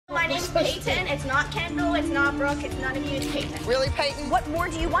Payton. It's not Kendall. It's not Brooke. It's none of you. It's Payton. Really, Payton? What more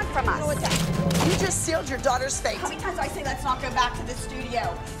do you want from us? You just sealed your daughter's fate. How many times do I say let's not go back to the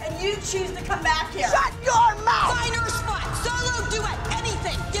studio? And you choose to come back here. Shut your mouth! Find her a spot. Solo, do it.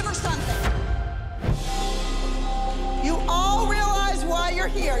 Anything. Give her something. You all realize why you're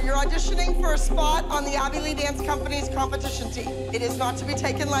here. You're auditioning for a spot on the Abby Lee Dance Company's competition team. It is not to be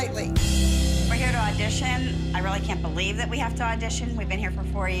taken lightly. We're here to audition. I really can't believe that we have to audition. We've been here for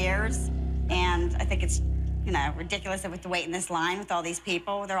 4 years, and I think it's, you know, ridiculous that we have to wait in this line with all these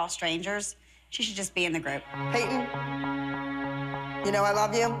people. They're all strangers. She should just be in the group. Payton, you know I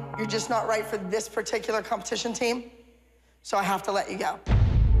love you. You're just not right for this particular competition team, so I have to let you go.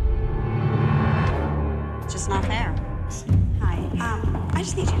 It's just not fair. Hi. I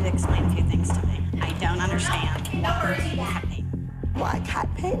just need you to explain a few things to me. I don't understand. Why Payton? Why cut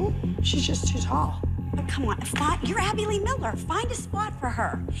Payton? She's just too tall. But come on, you're Abby Lee Miller. Find a spot for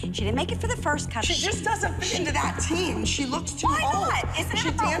her. She didn't make it for the first cut. She just doesn't fit into that team. She looks too Why old. not? Isn't it she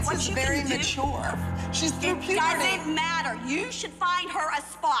about dances what you very can do? mature. She's through puberty. Doesn't matter. You should find her a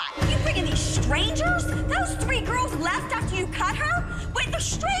spot. You bringing these strangers? Those 3 girls left after you cut her? Wait, they're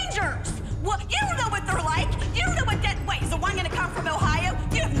strangers. Well, you don't know what they're like. You don't know what that. Wait, is the one going to come from Ohio?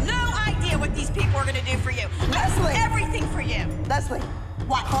 You have no idea what these people are going to do for you. Leslie. Everything for you. Leslie.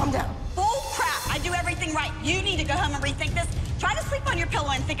 What? Calm down. Bull crap. I do everything right. You need to go home and rethink this. Try to sleep on your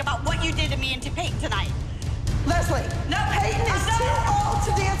pillow and think about what you did to me and to Payton tonight. Leslie. No, Payton is too old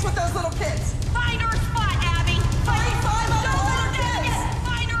to dance with those little kids. Find her a spot, Abby. Find other little kids.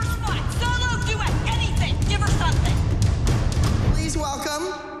 Find her a spot. Solo, do it. Anything. Give her something. Please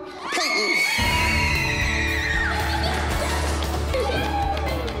welcome Payton.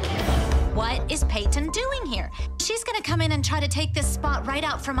 What is Payton doing here? She's gonna come in and try to take this spot right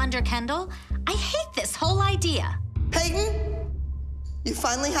out from under Kendall. I hate this whole idea. Payton, you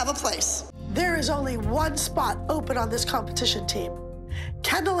finally have a place. There is only one spot open on this competition team.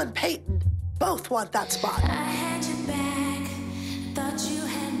 Kendall and Payton both want that spot. I had your back, thought you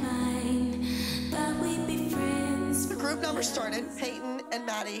had mine, thought we'd be friends. The group number started. Payton and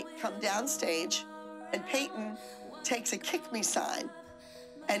Maddie come downstage, and Payton takes a kick me sign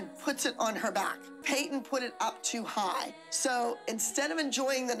and puts it on her back. Payton put it up too high. So instead of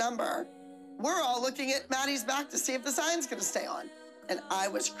enjoying the number, we're all looking at Maddie's back to see if the sign's gonna stay on. And I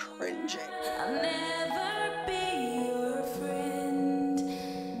was cringing. I'll never be your friend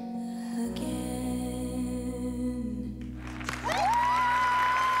again.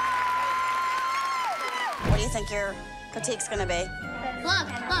 What do you think your critique's gonna be? Look.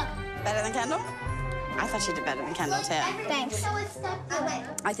 Better than Kendall? I thought she did better than Kendall, too. Thanks.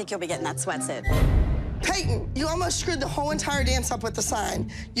 I think you'll be getting that sweatsuit. Payton, you almost screwed the whole entire dance up with the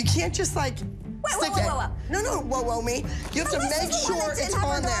sign. You can't just like stick it. Whoa. No, whoa me. You have to make sure it's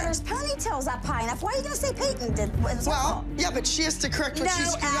on there. Daughter's ponytails up high enough. Why are you gonna say Payton did? Well, yeah, but she has to correct what she No,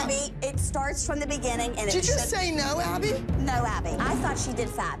 screwed up. Abby, it starts from the beginning, and Did you say no, Abby? No, Abby. I thought she did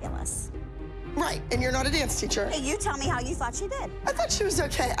fabulous. Right, and you're not a dance teacher. Hey, you tell me how you thought she did. I thought she was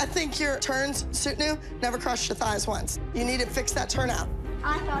okay. I think your turns, suit new, never crossed your thighs once. You need to fix that turnout.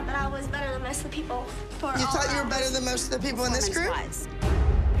 I thought that I was better than most of the people. You thought you were better than most of the people in this group? Performance-wise.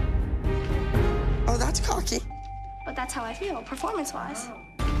 Oh, that's cocky. But that's how I feel, performance-wise.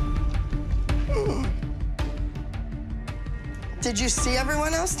 Did you see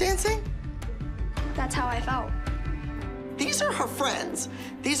everyone else dancing? That's how I felt. These are her friends.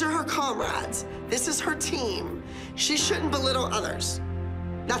 These are her comrades. This is her team. She shouldn't belittle others.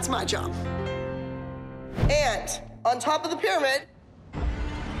 That's my job. And on top of the pyramid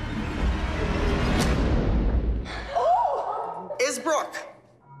is Brooke.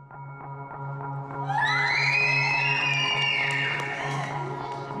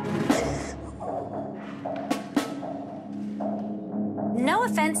 No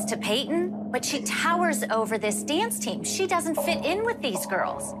offense to Payton, but she towers over this dance team. She doesn't fit in with these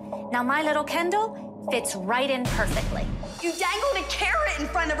girls. Now, my little Kendall fits right in perfectly. You dangled a carrot in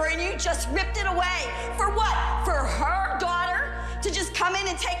front of her and you just ripped it away. For what? For her daughter to just come in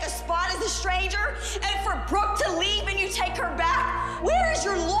and take a spot as a stranger? And for Brooke to leave and you take her back? Where is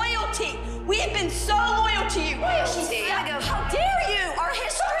your loyalty? We have been so loyal to you. How dare you? Our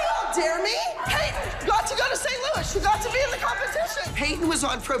history. Dare me? Payton got to go to St. Louis. She got to be in the competition. Payton was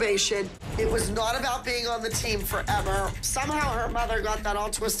on probation. It was not about being on the team forever. Somehow her mother got that all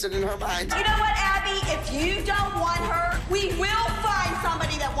twisted in her mind. You know what, Abby? If you don't want her, we will find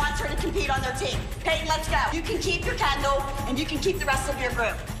somebody that wants her to compete on their team. Payton, let's go. You can keep your Kendall, and you can keep the rest of your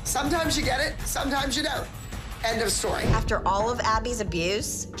group. Sometimes you get it, sometimes you don't. End of story. After all of Abby's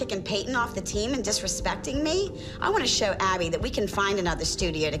abuse, kicking Payton off the team and disrespecting me, I want to show Abby that we can find another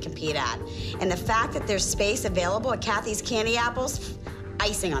studio to compete at. And the fact that there's space available at Kathy's Candy Apples,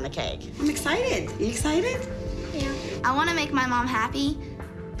 icing on the cake. I'm excited. You excited? Yeah. I want to make my mom happy,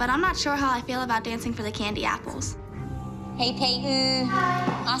 but I'm not sure how I feel about dancing for the Candy Apples. Hey, Payton.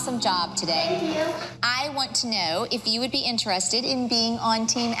 Hi. Awesome job today. Thank you. I want to know if you would be interested in being on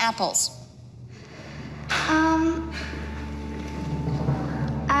Team Apples.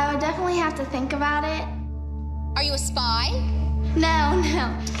 I would definitely have to think about it. Are you a spy? No.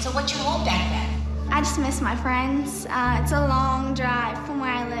 So what you want back then? I just miss my friends. It's a long drive from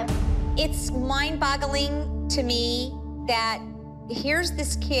where I live. It's mind-boggling to me that here's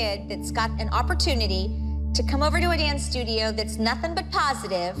this kid that's got an opportunity to come over to a dance studio that's nothing but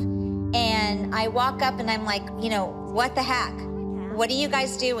positive, and I walk up and I'm like, you know, what the heck? What are you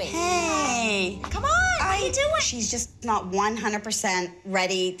guys doing? Hey. Come on. How you doing? She's just not 100%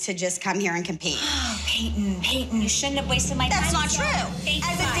 ready to just come here and compete. Oh, Payton, you shouldn't have wasted my time. That's not true.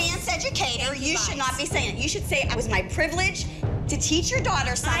 As a dance educator, you should not be saying it. You should say it was my privilege to teach your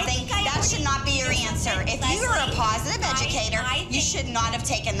daughter something. That should not be your answer. If you are a positive educator, you should not have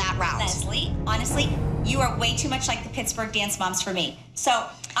taken that route. Leslie, honestly, you are way too much like the Pittsburgh dance moms for me. So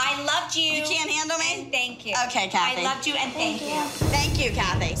I loved you. You can't handle me? And thank you. Okay, Kathy. I loved you and thank you. Thank you,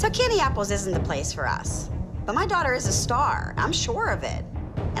 Kathy. So Candy Apples isn't the place for us. But my daughter is a star. I'm sure of it.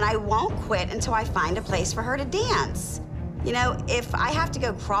 And I won't quit until I find a place for her to dance. You know, if I have to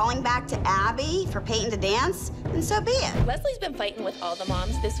go crawling back to Abby for Payton to dance, then so be it. Leslie's been fighting with all the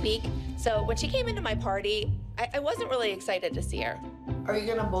moms this week, so when she came into my party, I wasn't really excited to see her. Are you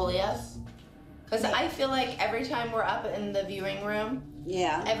gonna bully us? Because I feel like every time we're up in the viewing room,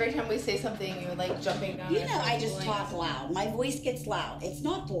 every time we say something, you're like jumping down. You know, I just talk loud. My voice gets loud. It's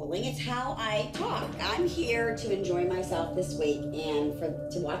not bullying, it's how I talk. I'm here to enjoy myself this week and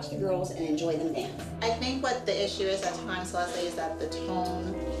to watch the girls and enjoy them dance. I think what the issue is at times, Leslie, is that the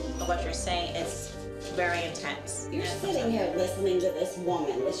tone of what you're saying is very intense. You're sitting here listening to this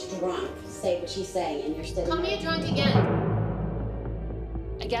woman, this drunk, say what she's saying, and you're sitting Call me a drunk again.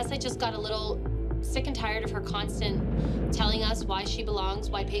 I guess I just got a little sick and tired of her constant telling us why she belongs,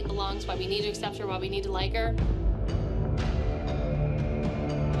 why Payton belongs, why we need to accept her, why we need to like her.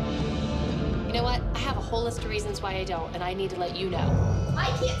 You know what? I have a whole list of reasons why I don't, and I need to let you know. I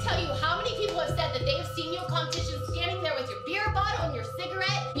can't tell you how many people have said that they have seen you in competition standing there with your beer bottle and your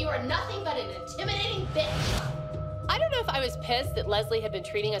cigarette. You are nothing but an intimidating bitch. I don't know if I was pissed that Leslie had been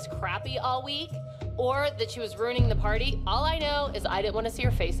treating us crappy all week, or that she was ruining the party. All I know is I didn't want to see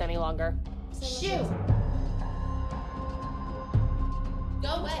her face any longer. Shoot. Go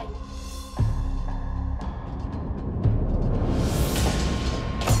away.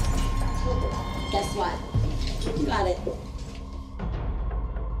 Guess what? You got it.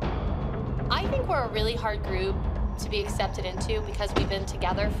 I think we're a really hard group to be accepted into because we've been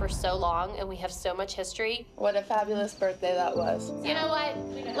together for so long and we have so much history. What a fabulous birthday that was. You know what?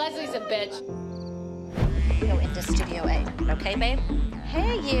 Leslie's a bitch. Go into Studio A, okay, babe?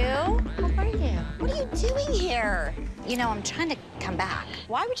 Hey, you. How are you? What are you doing here? You know, I'm trying to come back.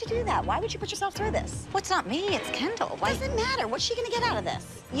 Why would you do that? Why would you put yourself through this? Well, it's not me, it's Kendall. Why? Doesn't matter. What's she gonna get out of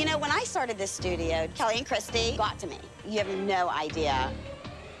this? You know, when I started this studio, Kelly and Christy got to me. You have no idea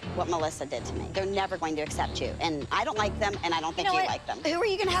what Melissa did to me. They're never going to accept you. And I don't like them, and I don't think you like them. Who are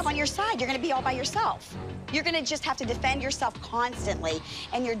you gonna have on your side? You're gonna be all by yourself. You're gonna just have to defend yourself constantly,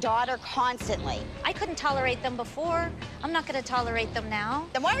 and your daughter constantly. I couldn't tolerate them before. I'm not gonna tolerate them now.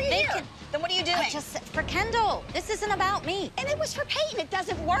 Then why are you here? Then what are you doing? For Kendall. This isn't about me. And it was for Payton. It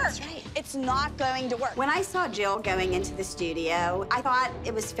doesn't work. That's right. It's not going to work. When I saw Jill going into the studio, I thought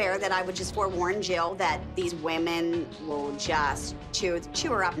it was fair that I would just forewarn Jill that these women will just chew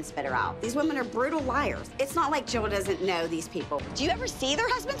her up and spit her out. These women are brutal liars. It's not like Jill doesn't know these people. Do you ever see their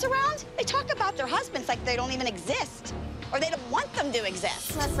husbands around? They talk about their husbands like they don't even exist, or they don't want them to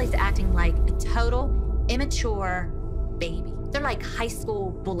exist. Leslie's acting like a total immature baby. They're like high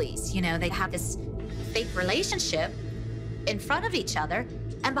school bullies, you know? They have this fake relationship in front of each other,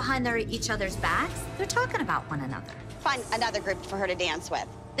 and behind each other's backs, they're talking about one another. Find another group for her to dance with.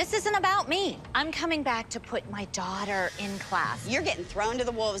 This isn't about me. I'm coming back to put my daughter in class. You're getting thrown to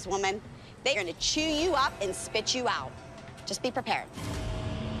the wolves, woman. They're gonna chew you up and spit you out. Just be prepared.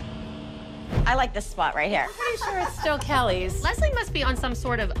 I like this spot right here. I'm pretty sure it's still Kelly's. Leslie must be on some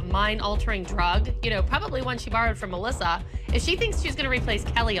sort of mind-altering drug, you know, probably one she borrowed from Melissa, if she thinks she's gonna replace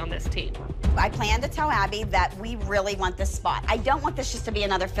Kelly on this team. I plan to tell Abby that we really want this spot. I don't want this just to be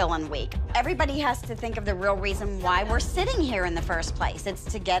another fill-in week. Everybody has to think of the real reason why we're sitting here in the first place. It's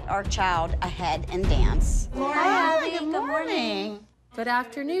to get our child ahead and dance. Hi, Abby. Good morning. Good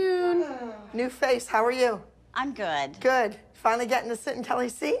afternoon. New face, how are you? I'm good. Good. Finally getting to sit in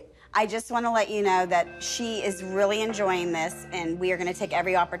Kelly's seat? I just want to let you know that she is really enjoying this, and we are going to take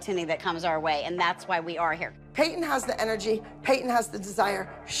every opportunity that comes our way, and that's why we are here. Payton has the energy. Payton has the desire.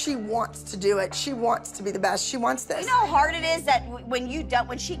 She wants to do it. She wants to be the best. She wants this. You know how hard it is that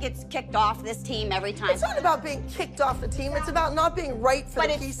when she gets kicked off this team every time? It's not about being kicked off the team. It's about not being right for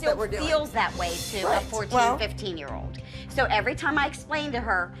the piece that we're doing. But it still feels that way to a 14, 15-year-old. So every time I explain to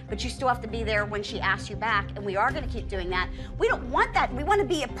her, but you still have to be there when she asks you back, and we are going to keep doing that. We don't want that. We want to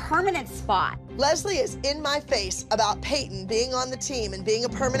be a permanent spot. Leslie is in my face about Payton being on the team and being a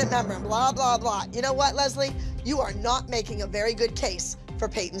permanent member and blah, blah, blah. You know what, Leslie? You are not making a very good case for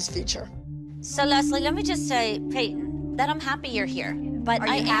Payton's future. So, Leslie, let me just say, Payton, that I'm happy you're here. But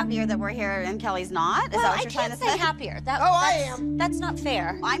Are you happier that we're here and Kelly's not? Is that what you're trying to say? I can't say happier. I am. That's not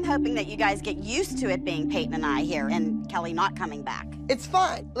fair. I'm hoping that you guys get used to it being Payton and I here and Kelly not coming back. It's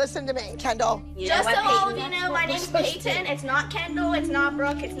fine. Listen to me, Kendall. Just so all of you know, my name's Payton. It's not Kendall, it's not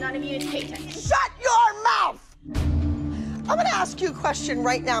Brooke, it's none of you, it's Payton. Shut your mouth! I'm gonna ask you a question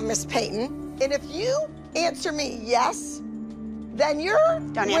right now, Miss Payton. And if you answer me yes, then you're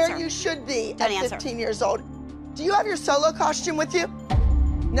where you should be at 15 years old. Do you have your solo costume with you?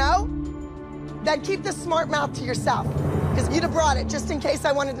 No? Then keep the smart mouth to yourself, because you'd have brought it just in case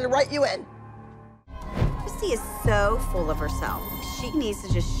I wanted to write you in. Christy is so full of herself. She needs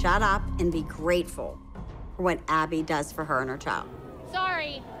to just shut up and be grateful for what Abby does for her and her child.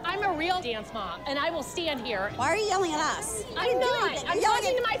 Sorry, I'm a real dance mom, and I will stand here. Why are you yelling at us? I'm not. I'm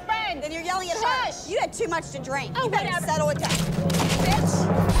talking to my friend. Then you're yelling at Shush. her. You had too much to drink. Oh, you better whatever. settle it down. Bitch!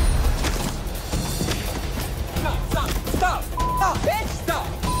 Stop! Stop! Stop! Bitch! Stop!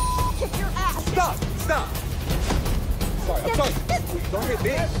 Kick your ass! Stop! Stop! Sorry, I'm sorry. Don't hit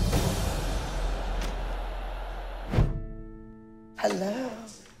me. Hello.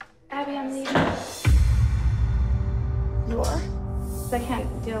 Abby, I'm leaving. You are? I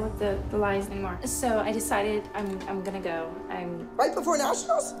can't deal with the lies anymore. So I decided I'm gonna go. Right before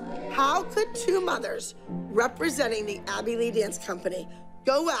Nationals? How could two mothers representing the Abby Lee Dance Company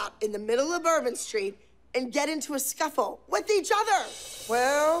go out in the middle of Bourbon Street and get into a scuffle with each other?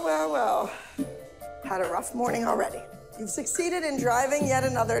 Well, well, well. Had a rough morning already. You've succeeded in driving yet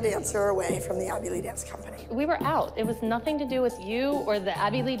another dancer away from the Abby Lee Dance Company. We were out. It was nothing to do with you or the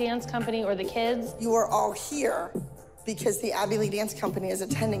Abby Lee Dance Company or the kids. You are all here because the Abby Lee Dance Company is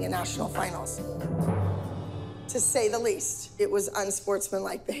attending a national finals. To say the least, it was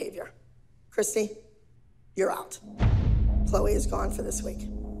unsportsmanlike behavior. Christy, you're out. Chloe is gone for this week.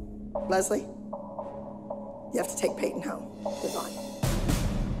 Leslie, you have to take Payton home. You're gone.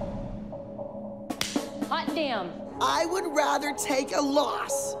 Hot damn. I would rather take a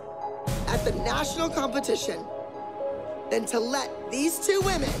loss at the national competition than to let these two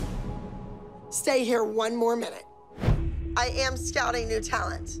women stay here one more minute. I am scouting new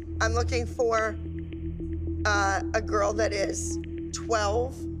talent. I'm looking for a girl that is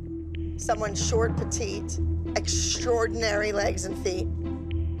 12, someone short, petite, extraordinary legs and feet,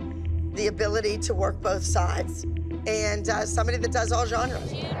 the ability to work both sides, and somebody that does all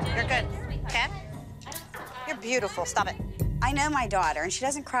genres. You're good, okay? You're beautiful, stop it. I know my daughter, and she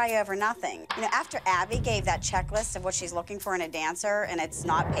doesn't cry over nothing. You know, after Abby gave that checklist of what she's looking for in a dancer, and it's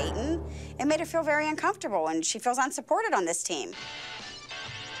not Payton, it made her feel very uncomfortable, and she feels unsupported on this team.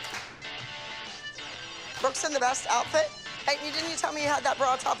 Brooke's in the best outfit. Payton, didn't you tell me you had that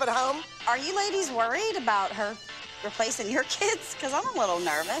bra top at home? Are you ladies worried about her replacing your kids? Because I'm a little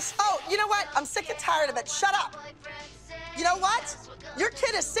nervous. Oh, you know what? I'm sick and tired of it. Shut up. You know what? Your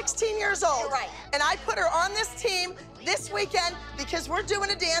kid is 16 years old. You're right. And I put her on this team this weekend because we're doing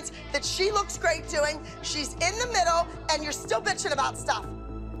a dance that she looks great doing. She's in the middle, and you're still bitching about stuff.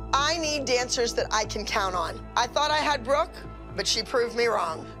 I need dancers that I can count on. I thought I had Brooke, but she proved me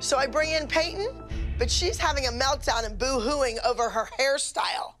wrong. So I bring in Payton, but she's having a meltdown and boo-hooing over her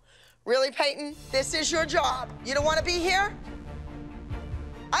hairstyle. Really, Payton? This is your job. You don't want to be here?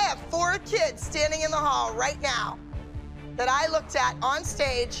 I have 4 kids standing in the hall right now that I looked at on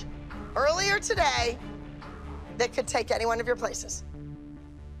stage earlier today that could take any one of your places.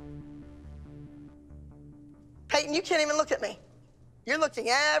 Payton, you can't even look at me. You're looking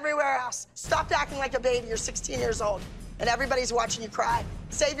everywhere else. Stop acting like a baby. You're 16 years old. and everybody's watching you cry.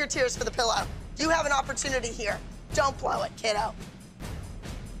 Save your tears for the pillow. You have an opportunity here. Don't blow it, kiddo.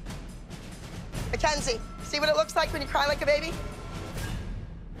 Mackenzie, see what it looks like when you cry like a baby?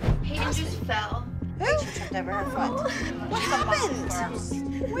 Payton just fell. Who? She tripped over her foot. What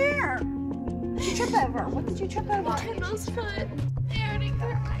happened? Where? Did you trip over? What did you trip over? Kendall's foot. I heard it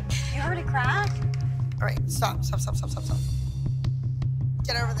crack. You heard it crack? All right, stop.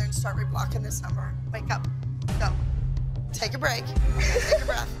 Get over there and start reblocking this number. Wake up. Go. Take a break. Take a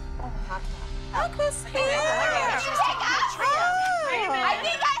breath. Look who's here. She was taking her trio. I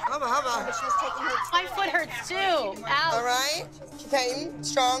think Hubba. She was taking her. My foot hurts too. Ow. All right. Payton,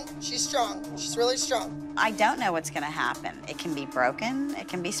 strong. She's strong. She's really strong. I don't know what's going to happen. It can be broken. It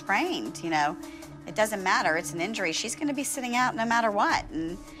can be sprained, you know. It doesn't matter. It's an injury. She's going to be sitting out no matter what,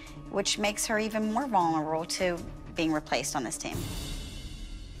 and which makes her even more vulnerable to being replaced on this team.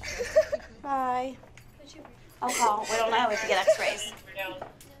 Bye. I'll call. We don't know if you get x-rays.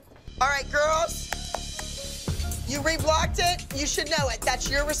 All right, girls. You reblocked it. You should know it. That's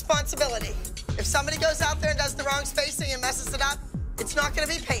your responsibility. If somebody goes out there and does the wrong spacing and messes it up, it's not going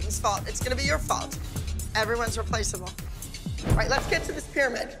to be Payton's fault. It's going to be your fault. Everyone's replaceable. All right, let's get to this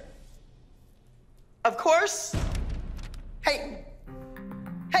pyramid. Of course, Payton.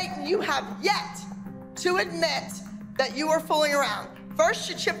 Payton, you have yet to admit that you were fooling around. First,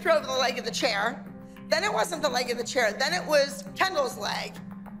 you chipped her over the leg of the chair. Then it wasn't the leg of the chair. Then it was Kendall's leg.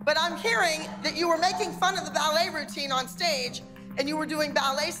 But I'm hearing that you were making fun of the ballet routine on stage, and you were doing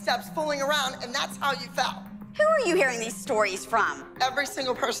ballet steps, fooling around, and that's how you fell. Who are you hearing these stories from? Every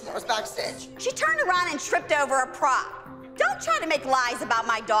single person that was backstage. She turned around and tripped over a prop. Don't try to make lies about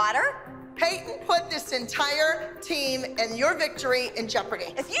my daughter. Payton put this entire team and your victory in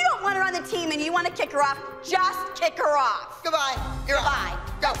jeopardy. If you don't want her on the team and you want to kick her off, just kick her off. Goodbye. You're Goodbye.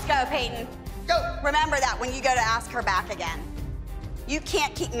 Go. Let's go, Payton. Go. Remember that when you go to ask her back again. You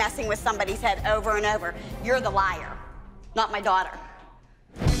can't keep messing with somebody's head over and over. You're the liar, not my daughter.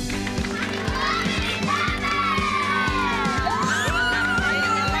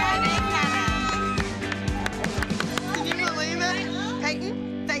 Can you believe it?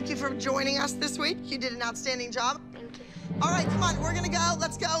 Payton, thank you for joining us this week. You did an outstanding job. Thank you. All right, come on, we're gonna go.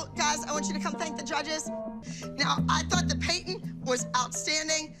 Let's go. Guys, I want you to come thank the judges. Now, I thought that Payton was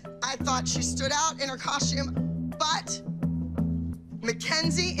outstanding. I thought she stood out in her costume, but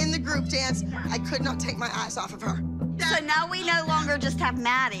Mackenzie in the group dance, I could not take my eyes off of her. So now we no longer just have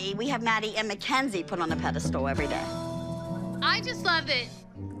Maddie. We have Maddie and Mackenzie put on a pedestal every day. I just love that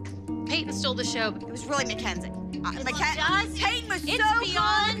Payton stole the show. It was really Mackenzie. Payton was It's so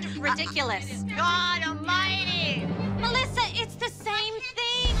beyond good. ridiculous. God almighty. Melissa, it's the same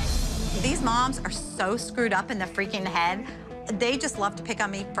thing. These moms are so screwed up in the freaking head. They just love to pick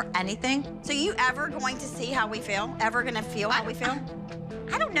on me for anything. So you ever going to see how we feel? Ever gonna feel how we feel?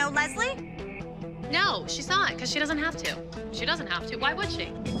 I don't know, Leslie. No, she's not, because she doesn't have to. She doesn't have to. Why would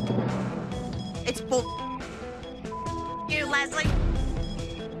she? It's bull. You, Leslie.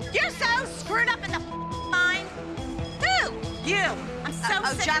 You're so screwed up in the mind. Who? You. I'm so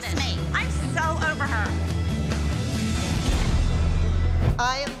sick of this. Me. I'm so over her.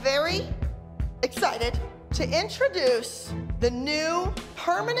 I am very excited to introduce the new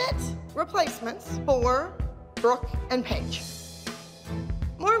permanent replacements for Brooke and Paige.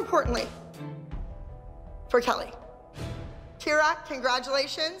 More importantly, for Kelly. Kira,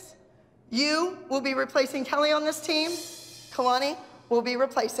 congratulations. You will be replacing Kelly on this team. Kalani will be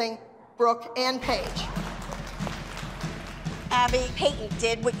replacing Brooke and Paige. Abby, Payton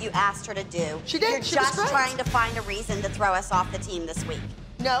did what you asked her to do. She did. You're She was just great. trying to find a reason to throw us off the team this week.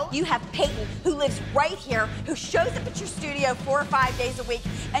 No. You have Payton, who lives right here, who shows up at your studio 4 or 5 days a week,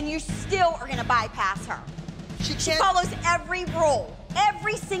 and you still are gonna bypass her. She follows every rule.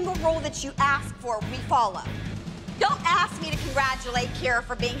 Every single rule that you ask for, we follow. Don't ask me to congratulate Kira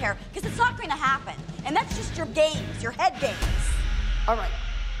for being here, because it's not gonna happen. And that's just your games, your head games. All right.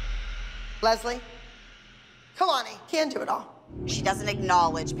 Leslie, Kalani can't do it all. She doesn't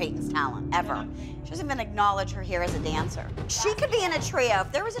acknowledge Payton's talent, ever. She doesn't even acknowledge her here as a dancer. She could be in a trio.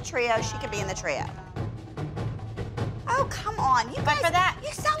 If there was a trio, she could be in the trio. Oh, come on. You guys, for that,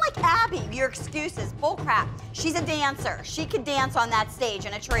 you sound like Abby. Your excuses, bullcrap. She's a dancer. She could dance on that stage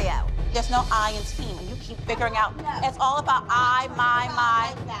in a trio. There's no I in team, and you keep figuring out it's all about I, my,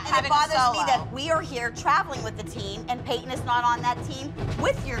 And it bothers me that we are here traveling with the team, and Payton is not on that team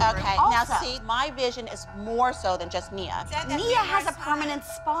with your group. Okay, also. now see, my vision is more so than just Nia. Nia has a permanent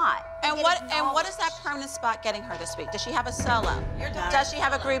spot. And what is that permanent spot getting her this week? Does she have a solo? Does she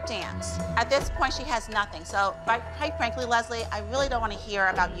have a group dance? At this point, she has nothing. So, quite frankly, Leslie, I really don't want to hear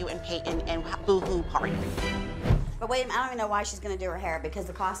about you and Payton and boo-hoo party. But wait a minute, I don't even know why she's gonna do her hair because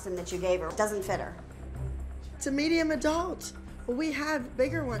the costume that you gave her doesn't fit her. It's a medium adult. Well, we have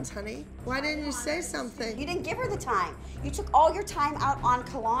bigger ones, honey. Why didn't you say something? You didn't give her the time. You took all your time out on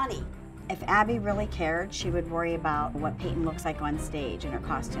Kalani. If Abby really cared, she would worry about what Payton looks like on stage in her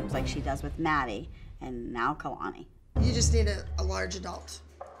costumes, like she does with Maddie and now Kalani. You just need a large adult.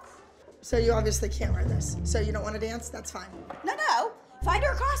 So you obviously can't wear this. So you don't want to dance? That's fine. No. Find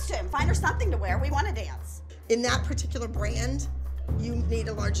her a costume. Find her something to wear. We want to dance. In that particular brand, you need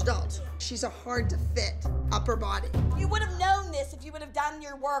a large adult. She's a hard to fit upper body. You would have known this if you would have done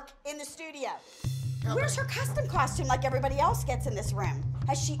your work in the studio. Where's her custom costume like everybody else gets in this room?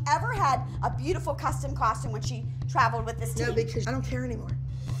 Has she ever had a beautiful custom costume when she traveled with this team? No, because I don't care anymore.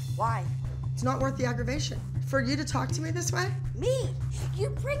 Why? It's not worth the aggravation. For you to talk to me this way? Me? You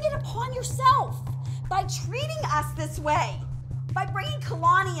bring it upon yourself by treating us this way. By bringing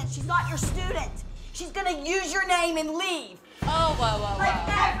Kalani in, she's not your student. She's gonna use your name and leave. Oh, whoa.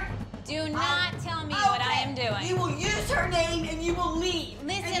 Like Do not tell me what I am doing. You will use her name and you will leave.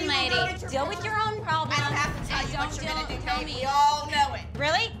 Listen, lady, deal with your own problem. I don't have to tell you what you're gonna do, tell me. We all know it.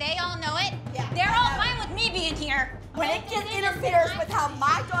 Really? They all know it? Yeah. They're all fine with me being here. When it interferes with how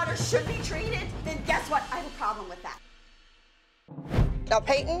my daughter should be treated, then guess what? I have a problem with that. Now,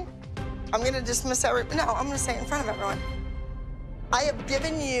 Payton, I'm gonna dismiss I'm gonna say it in front of everyone. I have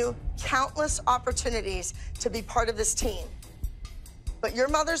given you countless opportunities to be part of this team. But your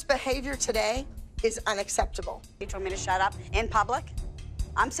mother's behavior today is unacceptable. You told me to shut up in public?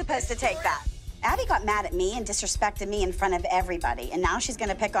 I'm supposed to take that. Abby got mad at me and disrespected me in front of everybody, and now she's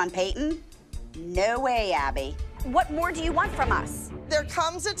gonna pick on Payton? No way, Abby. What more do you want from us? There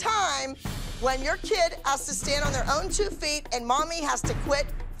comes a time when your kid has to stand on their own 2 feet and mommy has to quit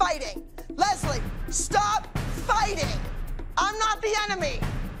fighting. Leslie, stop fighting. I'm not the enemy.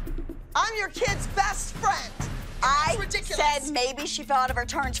 I'm your kid's best friend. I ridiculous. said maybe she fell out of her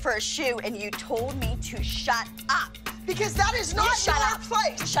turns for a shoe, and you told me to shut up. Because that is not your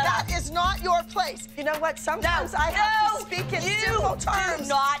place. That is not your place. You know what? Sometimes I have to speak in simple terms. Do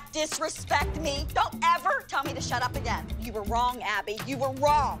not disrespect me. Don't ever tell me to shut up again. You were wrong, Abby. You were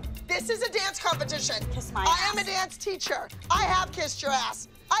wrong. This is a dance competition. Kiss my I ass. am a dance teacher. I have kissed your ass.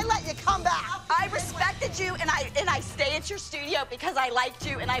 I let you come back. I respected you, and I stay at your studio because I liked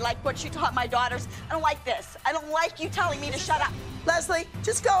you and I like what you taught my daughters. I don't like this. I don't like you telling me to shut up. Leslie,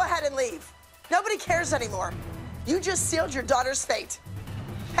 just go ahead and leave. Nobody cares anymore. You just sealed your daughter's fate.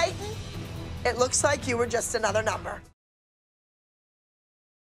 Payton, it looks like you were just another number.